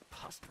and the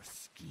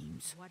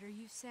wolves. What are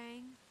you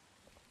saying?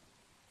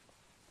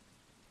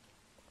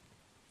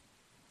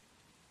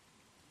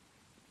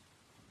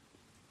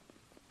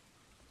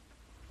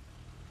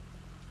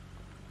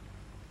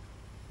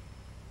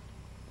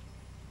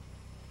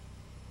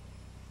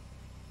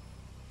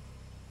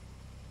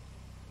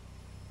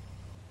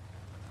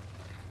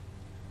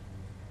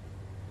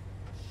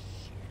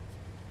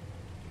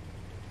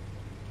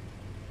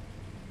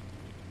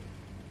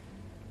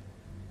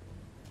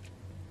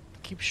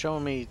 Keeps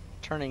showing me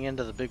turning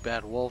into the big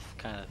bad wolf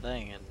kind of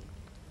thing, and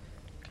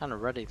kind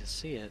of ready to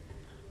see it.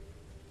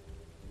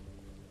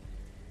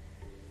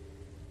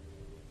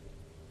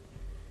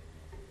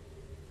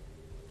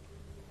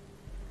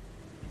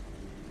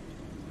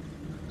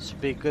 This would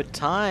be a good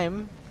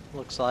time,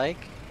 looks like.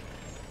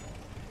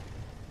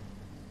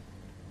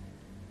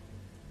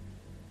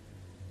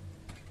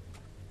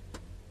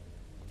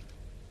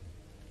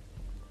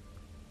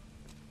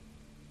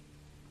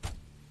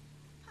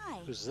 Hi.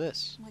 Who's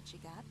this? What you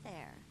got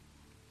there?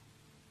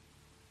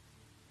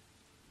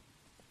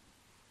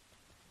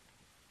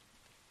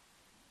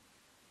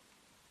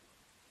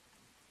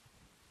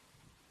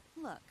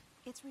 Look,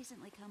 it's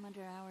recently come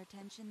under our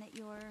attention that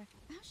you're,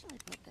 how shall I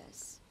put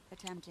this,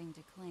 attempting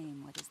to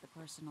claim what is the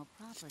personal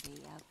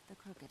property of the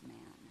Crooked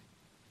Man.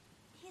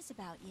 He's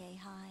about yay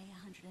high,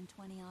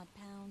 120 odd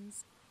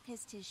pounds,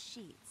 pissed his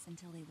sheets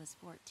until he was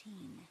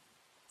 14.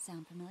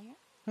 Sound familiar?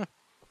 I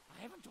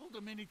haven't told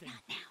him anything.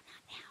 Not now,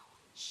 not now.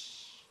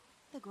 Shh.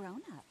 The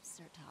grown-ups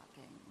are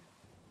talking.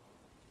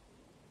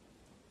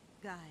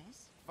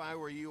 Guys? If I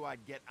were you,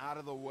 I'd get out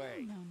of the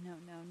way. No, no,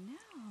 no,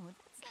 no.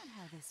 That's not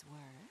how this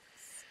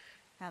works.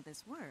 How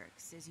this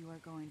works is you are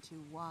going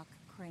to walk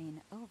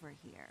Crane over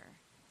here,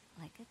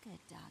 like a good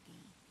doggy.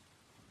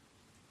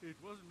 It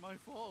wasn't my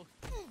fault.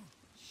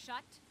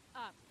 Shut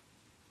up.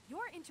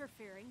 You're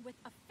interfering with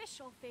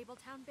official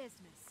Fabletown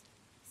business.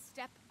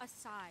 Step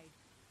aside.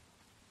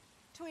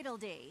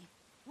 Tweedledee.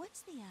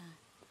 What's the,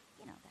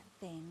 you know, that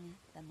thing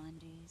the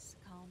Mundies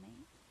call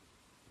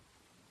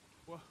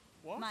me?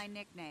 What? My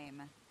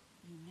nickname.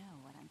 You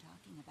know what I'm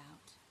talking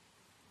about.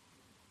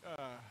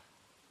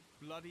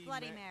 Bloody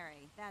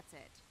Mary. That's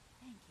it.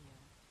 Thank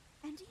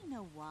you. And do you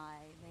know why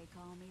they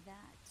call me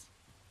that?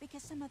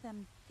 Because some of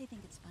them, they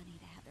think it's funny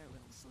to have their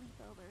little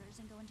sleepovers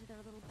and go into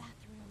their little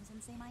bathrooms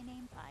and say my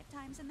name 5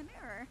 times in the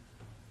mirror.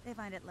 They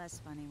find it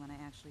less funny when I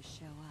actually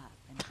show up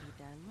and feed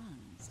their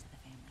lungs to the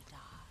family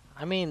dog.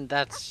 I mean,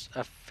 that's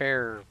a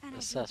fair And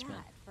assessment. I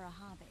do that for a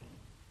hobby.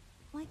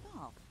 Like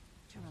golf,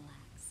 to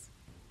relax.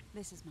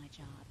 This is my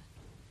job.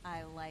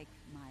 I like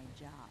my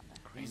job.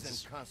 He's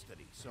in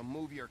custody, so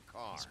move your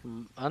car.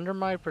 Under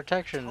my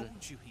protection.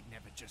 Told you he'd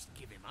never just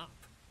give him up.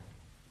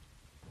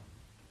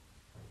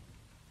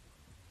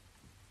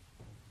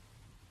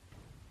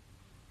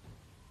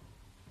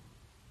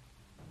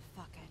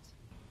 Fuck it.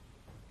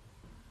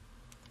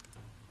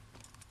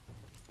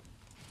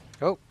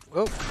 Oh,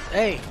 oh,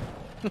 hey!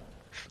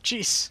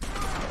 Jeez.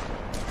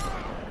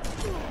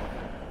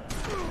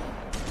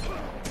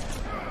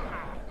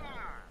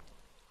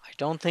 I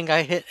don't think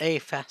I hit A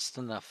fast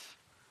enough.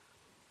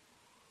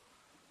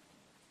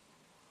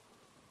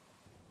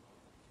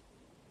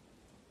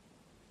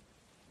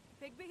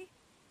 Bigby?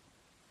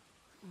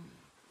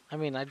 I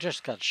mean, I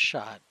just got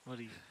shot. What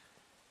do you...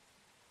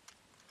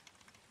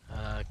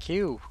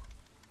 Q.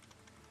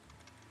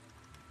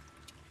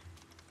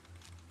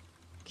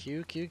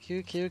 Q, Q,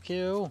 Q, Q,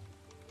 Q.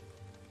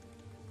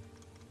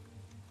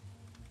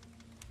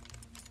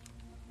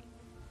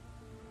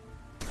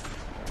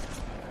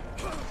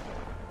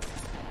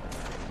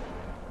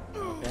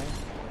 Okay.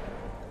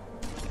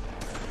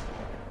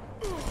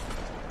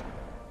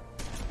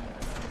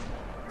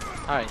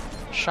 Alright,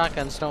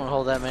 shotguns don't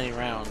hold that many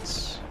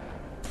rounds.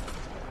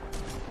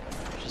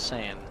 Just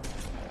saying.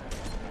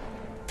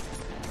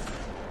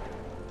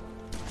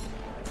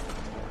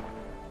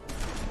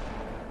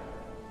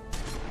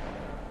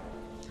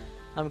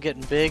 I'm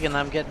getting big and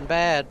I'm getting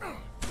bad.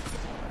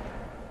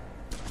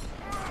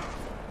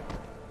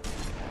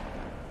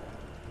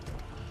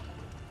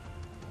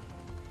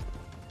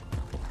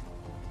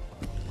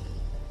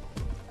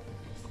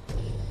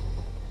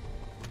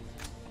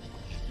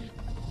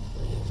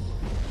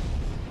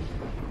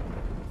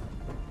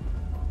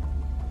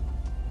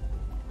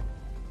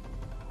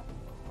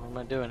 What am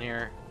I doing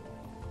here?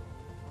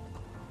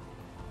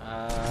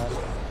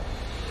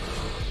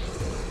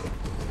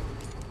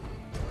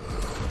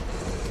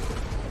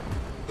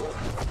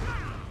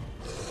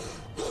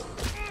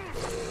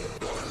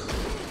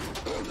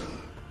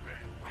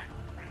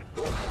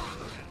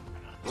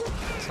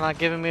 It's not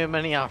giving me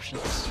many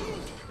options.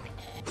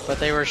 But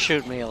they were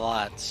shooting me a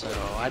lot, so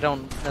I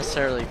don't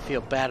necessarily feel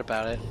bad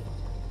about it.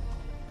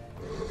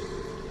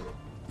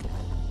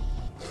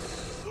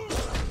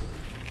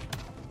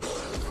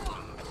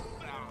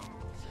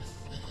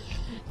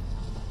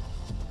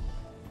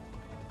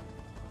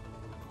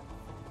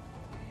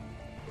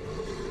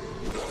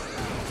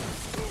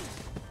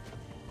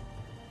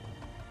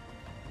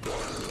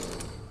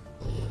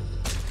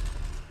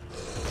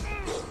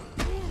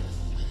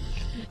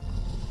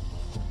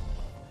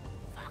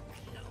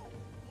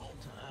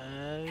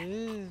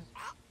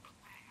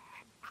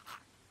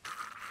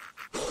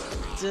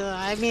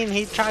 I mean,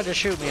 he tried to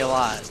shoot me a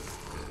lot.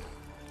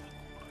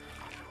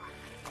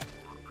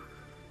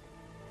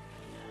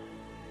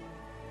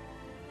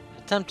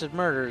 Attempted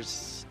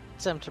murders.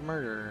 Attempted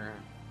murder.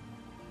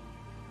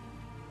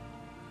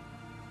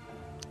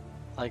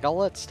 Like, I'll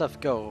let stuff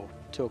go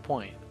to a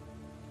point.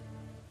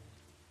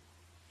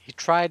 He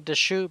tried to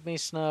shoot me,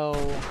 Snow.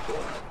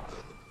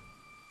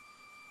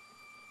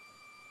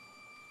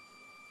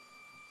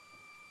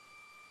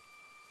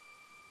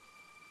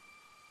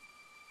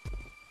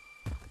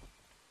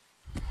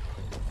 It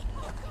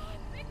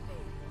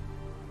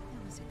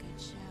was a good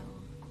show,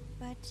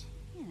 but,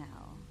 you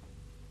know,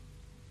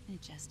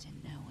 it just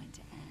didn't know when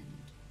to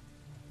end.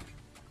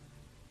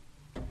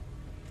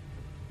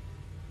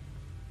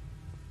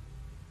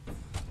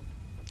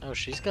 Oh,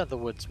 she's got the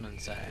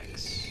woodsman's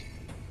axe.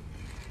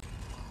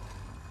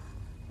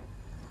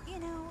 You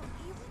know,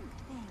 you wouldn't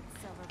think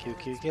Silver Q,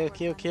 Bullets Q, were Q, worth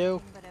Q, Q.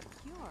 anything but a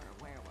pure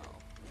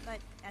werewolf. But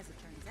as it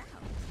turns out,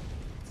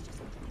 it's just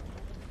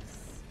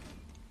ridiculous.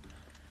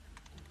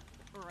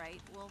 Right,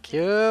 Wolfie?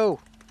 Q!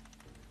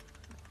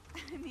 I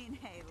mean,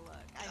 hey, look.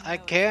 I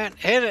know can't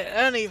it's hit it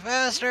any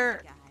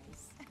faster. guys.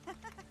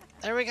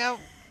 There we go.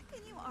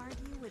 Can you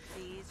argue with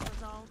these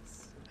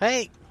results?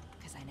 Hey!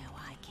 Because I know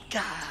I can't.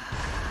 God.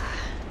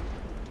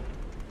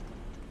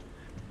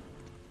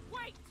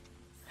 Wait!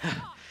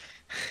 Stop!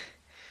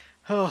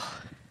 Oh.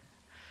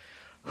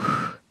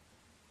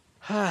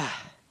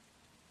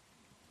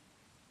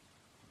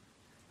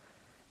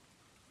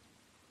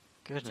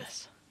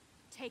 Goodness.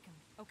 Take him,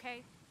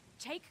 okay?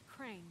 Take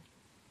Crane.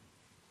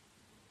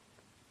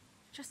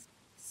 Just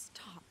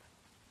stop,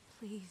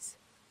 please.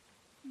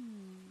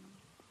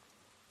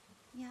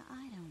 Yeah,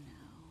 I don't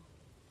know.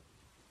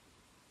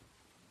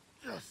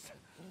 Just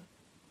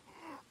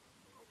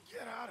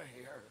get out of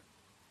here.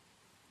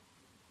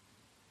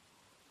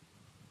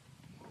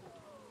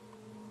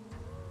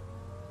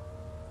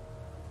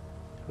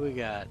 Who we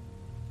got?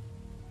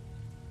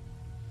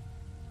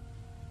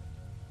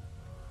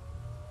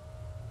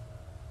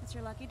 It's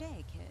your lucky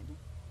day, kid.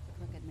 The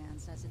Crooked Man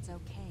says it's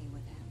okay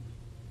with him.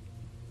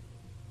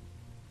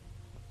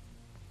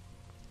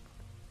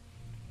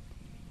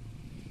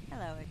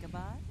 Hello,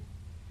 Ichabod.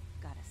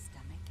 Got a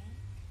stomachache?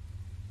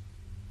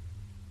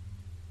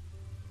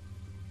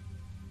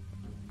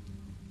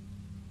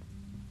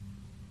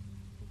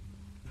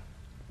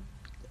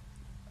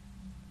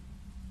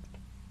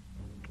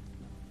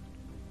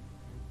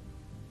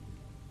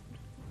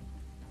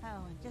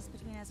 Oh, and just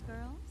between us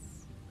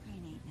girls,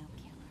 Crane ain't no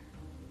killer.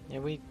 Yeah,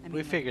 we I mean,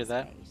 look at figured his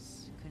that.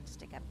 face. Couldn't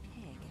stick a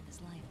pig if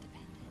his life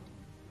depended.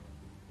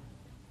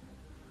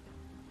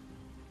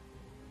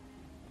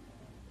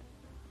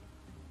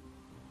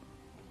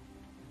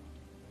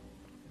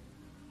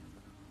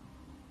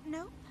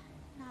 Nope,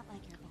 not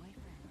like your boyfriend.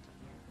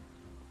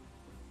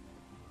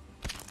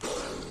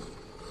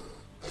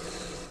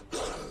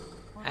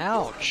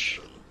 Ouch.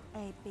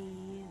 A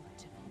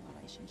beautiful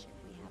relationship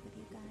we have with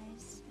you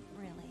guys.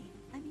 Really,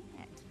 I mean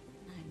it.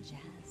 I'm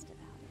jazzed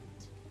about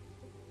it.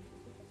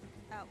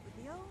 Out with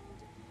the old,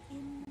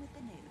 in with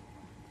the new.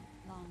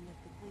 Long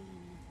live the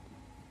queen.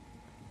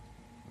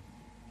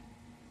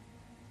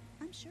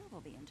 I'm sure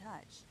we'll be in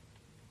touch.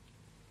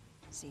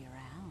 See you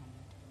around.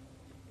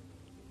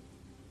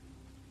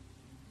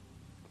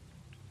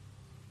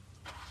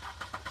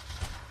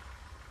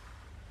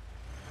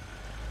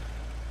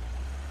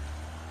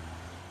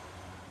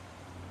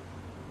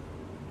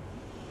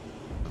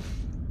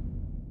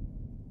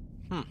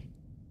 Hmm.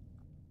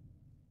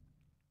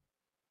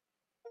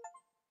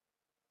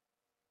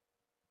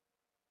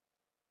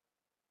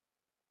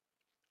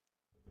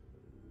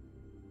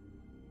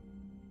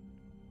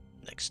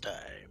 Next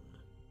time.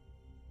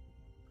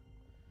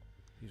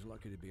 He's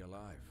lucky to be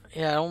alive.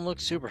 Yeah, I don't look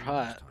super Won't be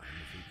next hot. time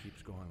if he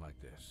keeps going like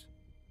this.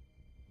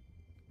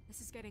 This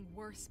is getting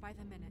worse by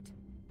the minute.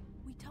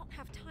 We don't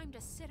have time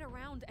to sit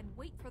around and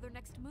wait for their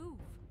next move.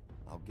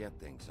 I'll get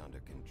things under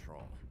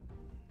control.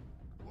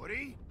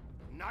 Woody,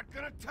 I'm not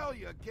gonna tell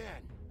you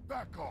again.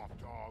 Back off,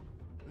 dog.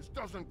 This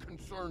doesn't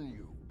concern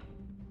you.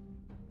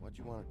 What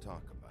do you want to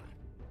talk about?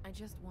 I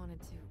just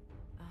wanted to,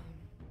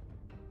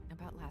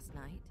 about last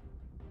night.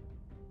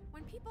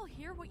 When people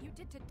hear what you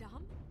did to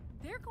Dom,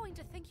 they're going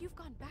to think you've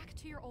gone back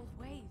to your old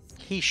ways.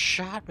 He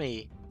shot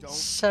me Don't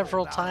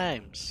several hold out on me,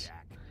 times.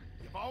 Jack.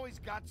 You've always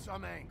got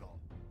some angle.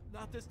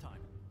 Not this time.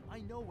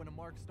 I know when a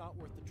mark's not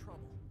worth the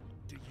trouble.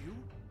 Do you?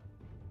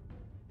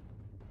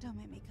 Don't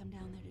make me come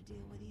down there to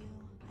deal with you.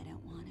 I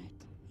don't want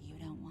it. You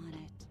don't want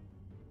it.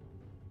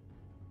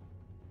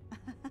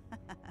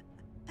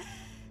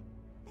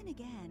 Then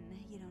again,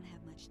 you don't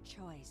have much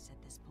choice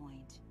at this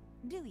point,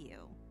 do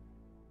you?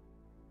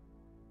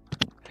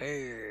 I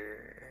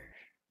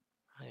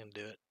can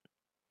do it.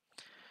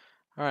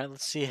 Alright,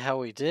 let's see how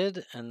we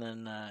did, and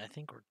then I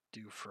think we're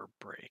due for a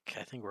break.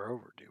 I think we're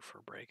overdue for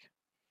a break.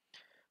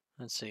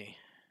 Let's see.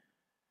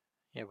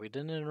 Yeah, we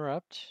didn't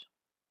interrupt.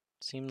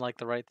 Seemed like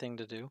the right thing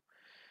to do.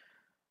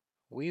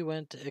 We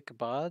went to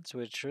Ichabod's,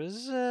 which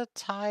was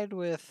tied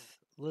with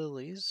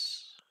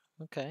Lily's.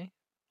 Okay.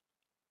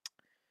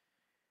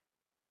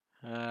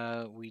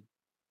 We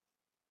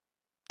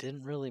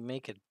didn't really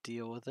make a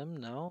deal with him,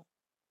 no.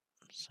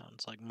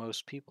 Sounds like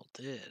most people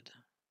did.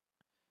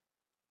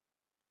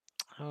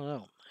 I don't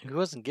know. He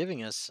wasn't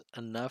giving us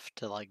enough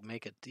to like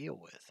make a deal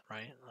with,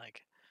 right?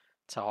 Like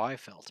that's how I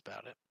felt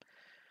about it.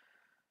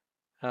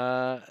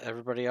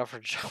 Everybody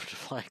offered a job to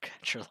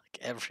Flycatcher, like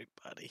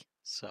everybody.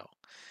 So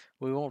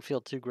we won't feel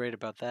too great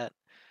about that.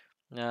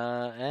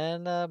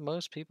 And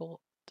most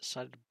people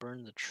decided to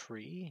burn the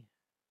tree,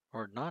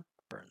 or not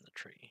burn the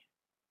tree.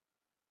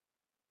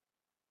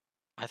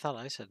 I thought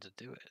I said to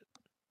do it.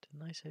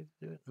 Didn't I say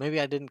to do it? Maybe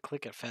I didn't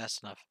click it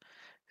fast enough,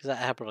 because that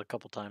happened a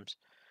couple times.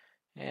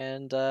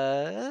 And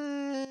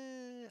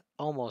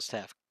almost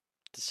half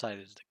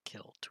decided to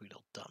kill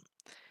Tweedledum.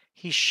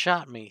 He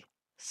shot me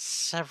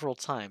several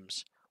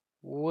times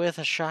with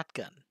a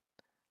shotgun.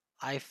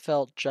 I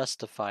felt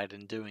justified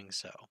in doing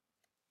so.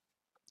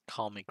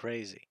 Call me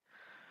crazy.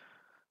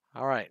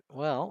 All right,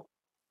 well,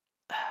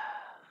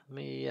 let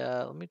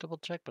me double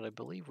check, but I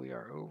believe we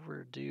are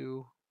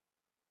overdue.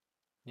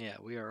 Yeah,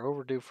 we are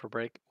overdue for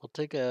break. We'll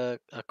take a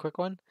quick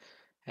one,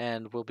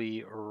 and we'll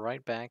be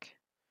right back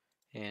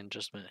in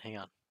just a minute. Hang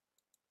on.